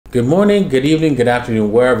Good morning, good evening, good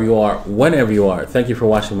afternoon, wherever you are, whenever you are. Thank you for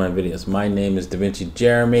watching my videos. My name is Da Vinci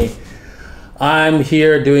Jeremy. I'm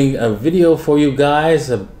here doing a video for you guys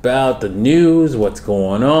about the news, what's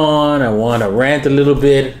going on. I want to rant a little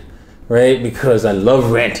bit, right? Because I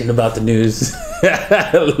love ranting about the news.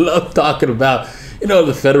 I love talking about,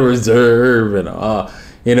 the Federal Reserve and,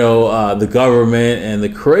 the government and the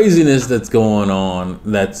craziness that's going on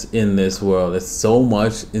that's in this world. It's so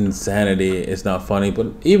much insanity. It's not funny, but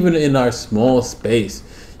even in our small space,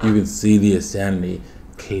 you can see the insanity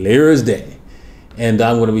clear as day. And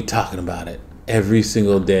I'm going to be talking about it every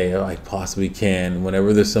single day I possibly can,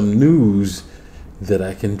 whenever there's some news that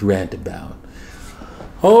I can rant about.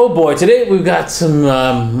 Oh boy, today we've got some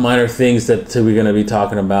minor things that we're going to be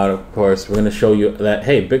talking about. Of course, we're going to show you that,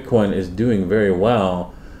 hey, Bitcoin is doing very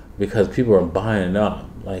well because people are buying it up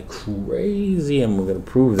like crazy, and we're going to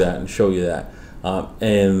prove that and show you that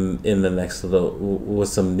in the next little, with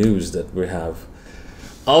some news that we have.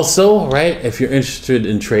 Also, right, if you're interested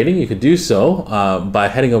in trading, you could do so by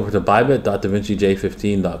heading over to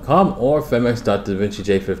bybit.davincij15.com or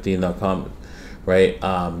femex.davincij15.com. Right,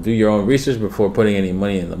 do your own research before putting any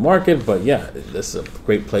money in the market. But yeah, this is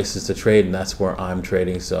great places to trade, and that's where I'm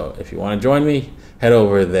trading. So if you want to join me, head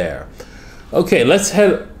over there. Okay, let's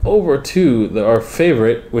head over to our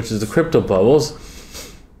favorite, which is the crypto bubbles.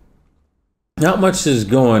 Not much is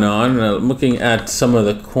going on. Looking at some of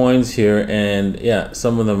the coins here, and yeah,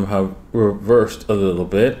 some of them have reversed a little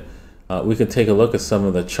bit. We can take a look at some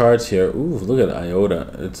of the charts here. Ooh, look at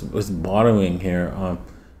IOTA. It's bottoming here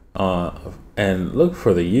and look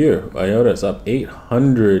for the year. IOTA is up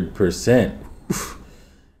 800%.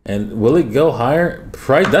 And will it go higher?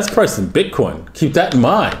 That's priced in Bitcoin. Keep that in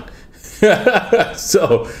mind.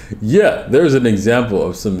 So yeah, there's an example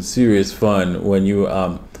of some serious fun when you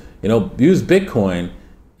use Bitcoin.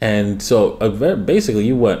 And so basically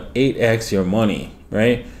you want 8x your money,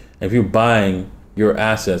 right? If you're buying your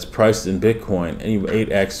assets priced in Bitcoin and you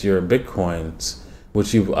 8x your Bitcoins,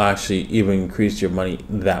 which you've actually even increased your money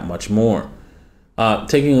that much more.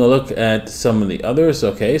 Taking a look at some of the others,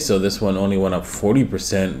 okay, so this one only went up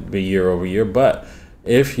 40% year over year, but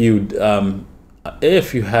if you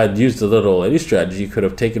had used the little lady strategy, you could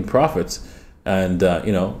have taken profits and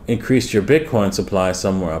increased your Bitcoin supply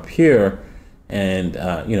somewhere up here, and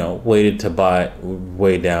waited to buy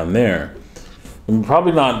way down there.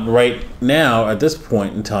 Probably not right now at this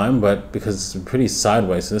point in time, but because it's pretty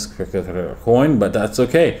sideways in this particular coin, but that's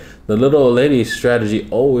okay. The little lady strategy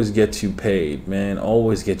always gets you paid, man,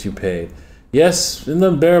 always gets you paid. Yes, in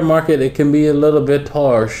the bear market it can be a little bit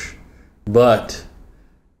harsh, but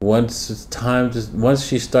once it's time to, once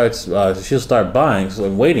she starts, she'll start buying. So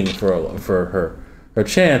I'm waiting for her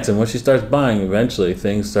chance, and when she starts buying, eventually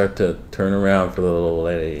things start to turn around for the little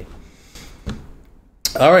lady.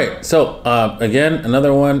 All right, so again,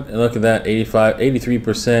 another one. Look at that,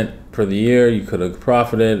 83% for the year. You could have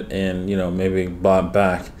profited and maybe bought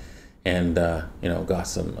back, and got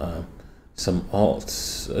some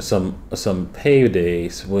alts, some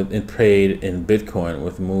paydays with paid in Bitcoin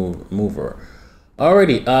with Mover.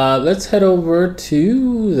 Alrighty, let's head over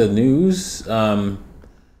to the news.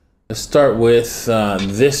 Let's start with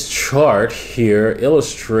this chart here,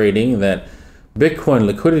 illustrating that Bitcoin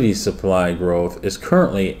liquidity supply growth is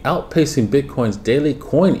currently outpacing Bitcoin's daily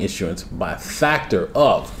coin issuance by a factor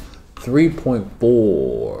of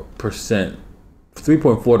 3.4%,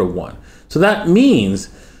 3.4 to 1. So that means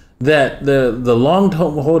that the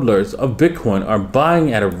long-term hodlers of Bitcoin are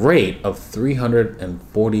buying at a rate of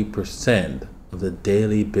 340% of the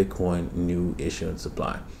daily Bitcoin new issuance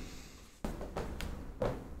supply.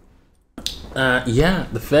 Yeah,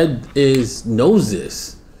 the Fed knows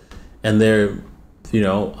this. And they're,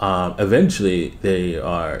 eventually they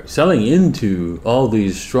are selling into all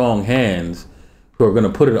these strong hands who are going to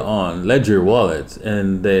put it on ledger wallets,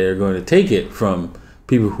 and they're going to take it from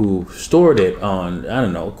people who stored it on, I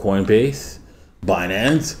don't know, Coinbase,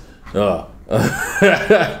 Binance,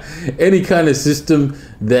 any kind of system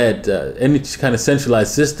that, any kind of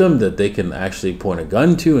centralized system that they can actually point a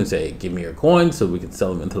gun to and say, give me your coins so we can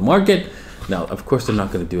sell them into the market. Now, of course, they're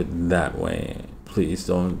not going to do it that way. Please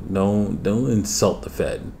don't insult the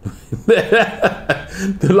Fed.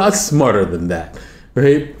 They're a lot smarter than that,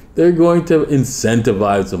 right? They're going to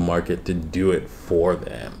incentivize the market to do it for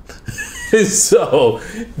them. So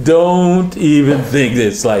don't even think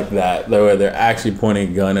it's like that, where they're actually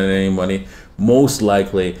pointing a gun at anybody. Most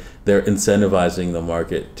likely, they're incentivizing the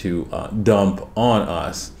market to dump on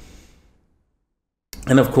us.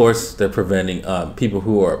 And of course, they're preventing people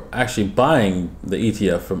who are actually buying the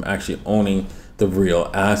ETF from actually owning the real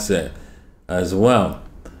asset as well.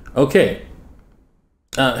 Okay,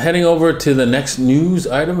 Heading over to the next news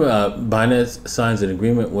item, Binance signs an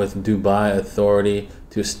agreement with Dubai Authority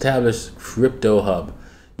to establish crypto hub.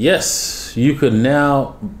 Yes, you could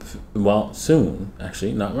now, well, soon,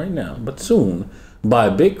 actually, not right now, but soon, buy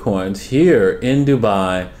Bitcoins here in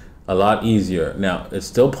Dubai a lot easier. Now, it's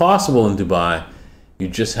still possible in Dubai. You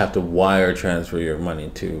just have to wire transfer your money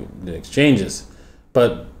to the exchanges.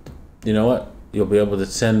 But you know what? You'll be able to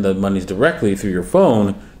send the monies directly through your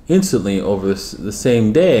phone instantly over the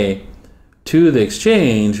same day to the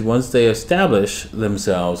exchange once they establish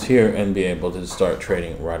themselves here and be able to start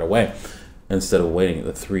trading right away instead of waiting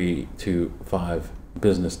the 3 to 5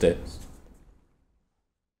 business days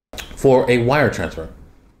for a wire transfer.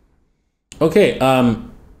 Okay,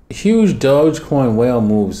 huge Dogecoin whale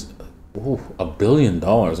moves $1 billion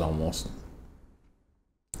almost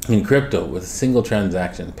in crypto with a single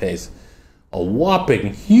transaction, pays a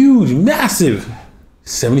whopping huge, massive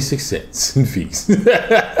 76 cents in fees.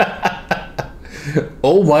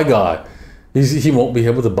 Oh my God. He won't be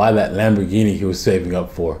able to buy that Lamborghini he was saving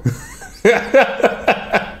up for.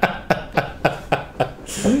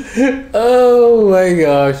 Oh my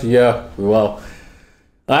gosh. Yeah. Well,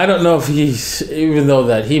 I don't know if even though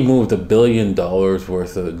that he moved $1 billion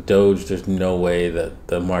worth of Doge, there's no way that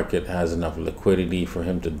the market has enough liquidity for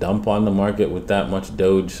him to dump on the market with that much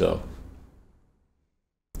Doge. So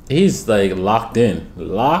he's like locked in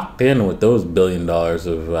with those $1 billion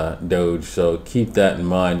of Doge. So keep that in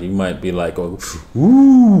mind. You might be like, oh,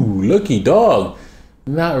 ooh, lucky dog.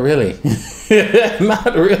 Not really.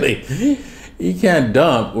 Not really. You can't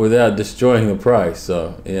dump without destroying the price.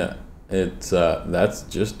 So yeah, it's that's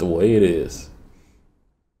just the way it is.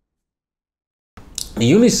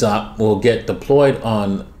 UNISWAP will get deployed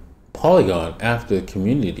on Polygon after the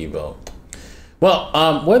community vote. Well,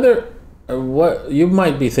 what you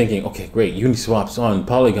might be thinking, okay, great, Uniswap's on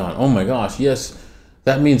Polygon. Oh my gosh, yes,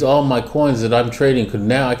 that means all my coins that I'm trading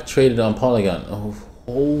I could trade it on Polygon.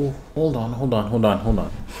 Oh, hold on.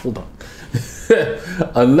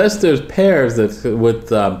 Unless there's pairs that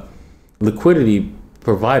with liquidity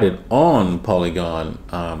provided on Polygon,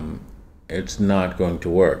 it's not going to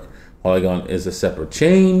work. Polygon is a separate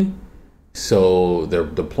chain, so they're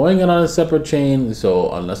deploying it on a separate chain.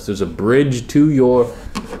 So unless there's a bridge to your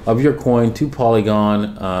coin to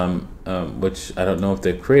Polygon, which I don't know if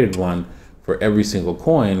they've created one for every single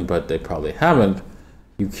coin, but they probably haven't,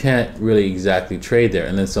 you can't really exactly trade there.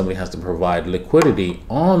 And then somebody has to provide liquidity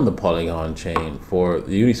on the Polygon chain for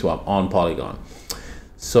the Uniswap on Polygon.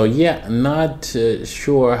 So yeah, not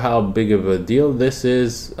sure how big of a deal this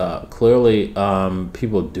is. Clearly,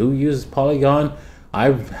 people do use Polygon.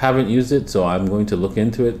 I haven't used it, so I'm going to look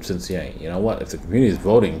into it since, yeah, you know what? If the community is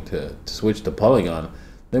voting to switch to Polygon,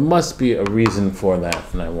 there must be a reason for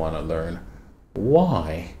that, and I want to learn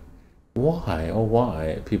why.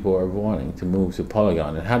 Why people are wanting to move to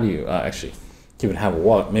Polygon, and how do you actually even have a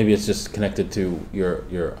wallet? Maybe it's just connected to your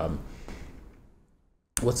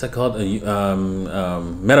what's that called?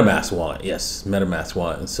 MetaMask wallet. Yes, MetaMask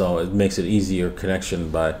wallet. And so it makes it easier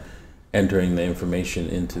connection by entering the information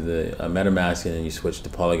into the MetaMask, and then you switch to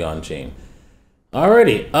Polygon chain.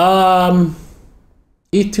 Alrighty.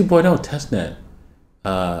 ETH 2.0 testnet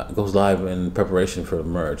goes live in preparation for the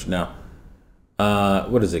merge. Now,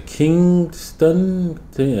 what is it? Kingston?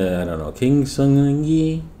 I don't know.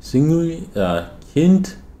 Kintsungi?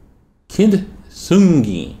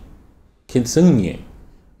 Kintsungi.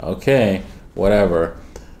 Okay, whatever.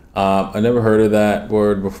 I never heard of that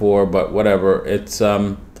word before, but whatever. It's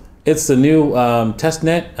the new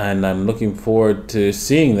testnet, and I'm looking forward to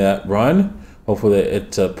seeing that run. Hopefully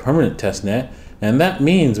it's a permanent testnet, and that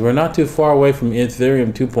means we're not too far away from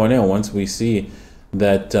Ethereum 2.0 once we see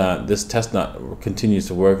that this testnet continues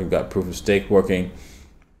to work and got proof of stake working.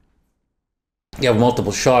 You have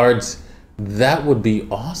multiple shards. That would be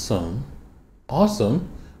awesome. Awesome,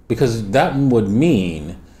 because that would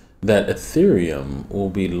mean that Ethereum will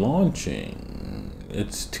be launching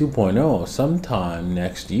its 2.0 sometime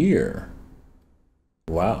next year.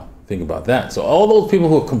 Wow, think about that. So all those people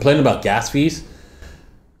who complain about gas fees,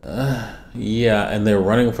 yeah, and they're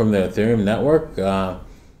running from the Ethereum network,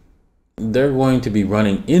 they're going to be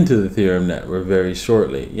running into the Ethereum network very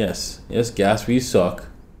shortly. Yes, gas fees suck.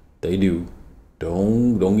 They do.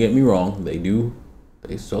 Don't get me wrong. They do.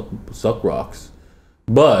 They suck rocks.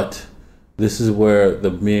 But this is where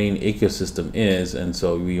the main ecosystem is, and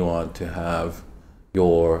so we want to have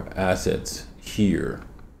your assets here.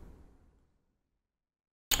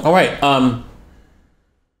 All right.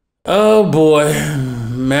 Oh boy,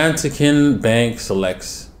 Mansakin Bank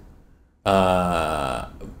selects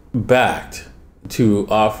Bakkt to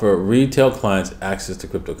offer retail clients access to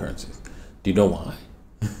cryptocurrencies. Do you know why?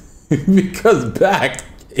 because Bakkt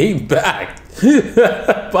ain't backed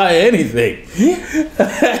by anything.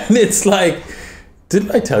 And it's like,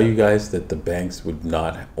 didn't I tell you guys that the banks would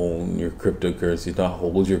not own your cryptocurrencies, not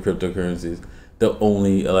hold your cryptocurrencies? They'll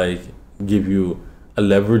only like give you a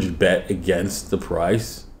leveraged bet against the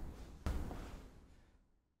price.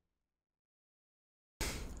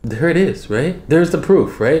 There it is, right? There's the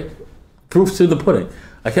proof, right? Proof's in the pudding.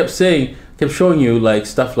 I kept showing you like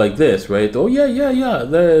stuff like this, right? Oh yeah.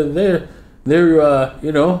 They're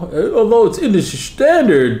you know, although it's industry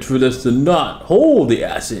standard for us to not hold the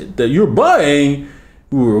asset that you're buying,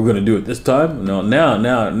 we're gonna do it this time. No,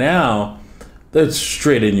 now that's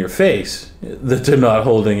straight in your face that they're not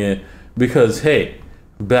holding it, because hey,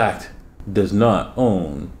 Bakkt does not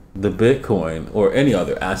own the Bitcoin or any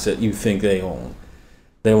other asset you think they own.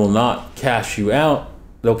 They will not cash you out.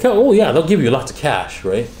 They'll give you lots of cash,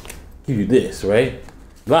 right? Give you this, right?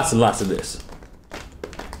 Lots and lots of this.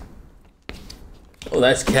 Oh,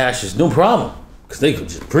 that's cash is no problem, because they could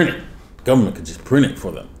just print it. Government could just print it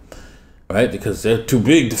for them, right? Because they're too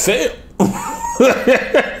big to fail.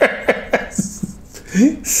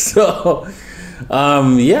 So,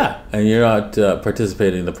 yeah, and you're not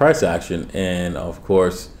participating in the price action, and of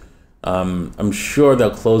course, I'm sure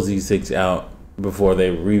they'll close these things out before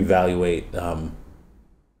they reevaluate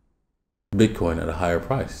Bitcoin at a higher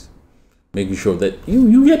price, making sure that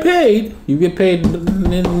you get paid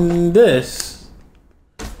in this,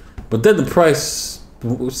 but then the price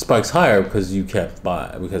spikes higher because you can't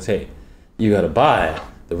buy, because hey, you got to buy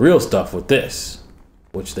the real stuff with this,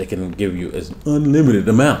 which they can give you as an unlimited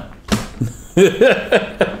amount.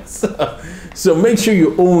 So make sure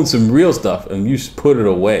you own some real stuff and you put it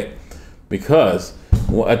away, because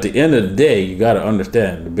at the end of the day, you got to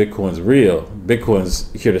understand the Bitcoin's real.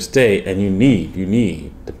 Bitcoin's here to stay, and you need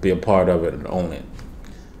to be a part of it and own it.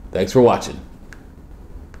 Thanks for watching.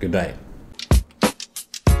 Good night.